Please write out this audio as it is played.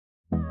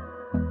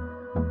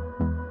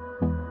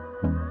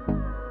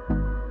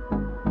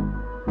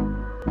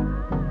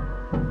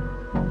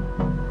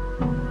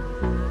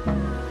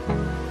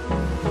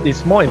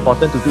it's more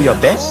important to do your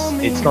best.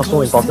 It's not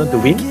so important to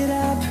win.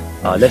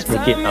 Let's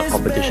make it a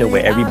competition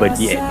where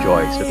everybody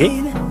enjoys,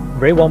 okay?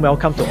 Very warm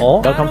welcome to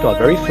all. Welcome to our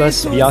very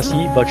first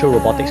VRC Virtual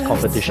Robotics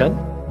competition.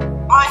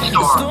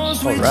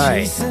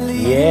 Alright.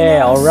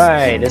 Yeah,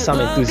 alright. There's some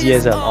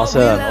enthusiasm.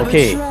 Awesome.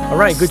 Okay.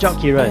 Alright, good job,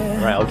 Kieran.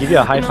 Alright, I'll give you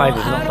a high five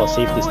if not for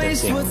safe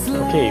distancing.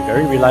 Okay,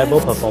 very reliable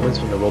performance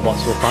from the robot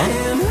so far.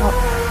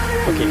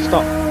 Okay,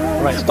 stop.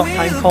 Alright, stop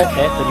time called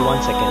at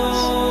 31 seconds.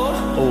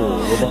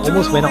 Oh, robot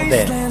almost went out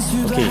there.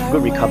 Okay,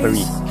 good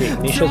recovery. Okay,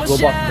 Ignatius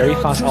robot very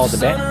fast out of the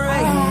back.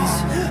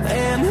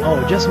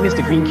 Oh, just missed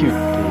the green cube.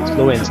 Okay,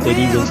 slow and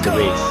steady wins the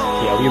race.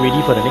 Okay, are we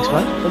ready for the next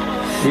one?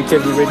 We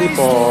can be ready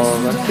for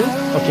run 2.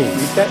 Okay,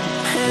 reset.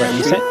 Right,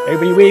 reset.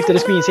 Everybody wave to the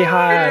screen, say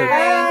hi.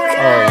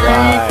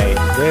 Alright,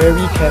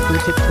 very carefully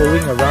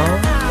tiptoeing around.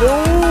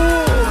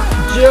 Oh,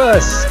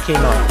 just came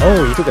out.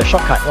 Oh, you took a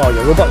shortcut. Wow,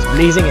 your robot's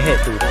blazing ahead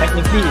too.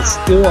 Technically, it's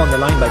still on the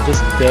line, but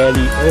just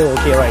barely. Oh,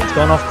 okay, right, it's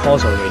gone off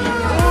course already.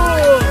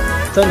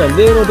 Oh, turned a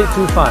little bit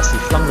too fast. He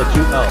flung the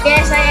cube out.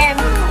 Yes, I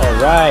am.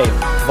 Alright,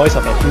 voice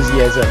of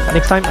enthusiasm.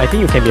 Next time, I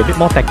think you can be a bit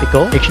more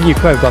tactical. Actually, you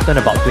could have gotten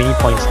about 20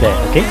 points there,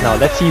 okay? Now,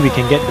 let's see if we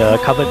can get the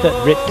coveted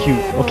red cube.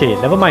 Okay,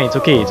 never mind, it's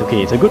okay, it's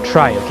okay. It's a good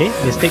try, okay?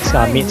 Mistakes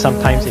are made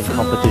sometimes in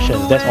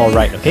competitions, that's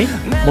alright, okay?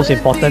 Most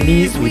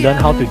importantly, we learn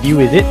how to deal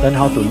with it, learn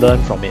how to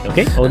learn from it,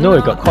 okay? Oh no,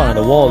 it got caught on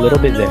the wall a little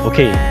bit there.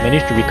 Okay,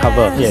 managed to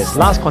recover. Yes,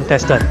 last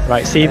contestant,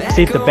 right? Save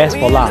the best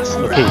for last,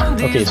 okay?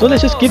 Okay, so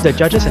let's just give the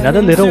judges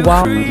another little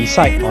while to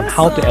decide on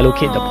how to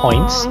allocate the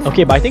points.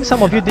 Okay, but I think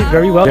some of you did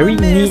very well. Very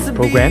neat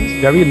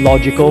programs, very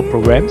logical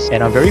programs,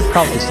 and I'm very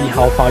proud to see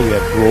how far you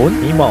have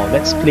grown. Meanwhile,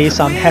 let's play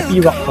some Happy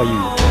Rock for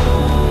you.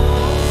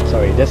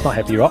 Sorry, that's not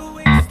Happy Rock.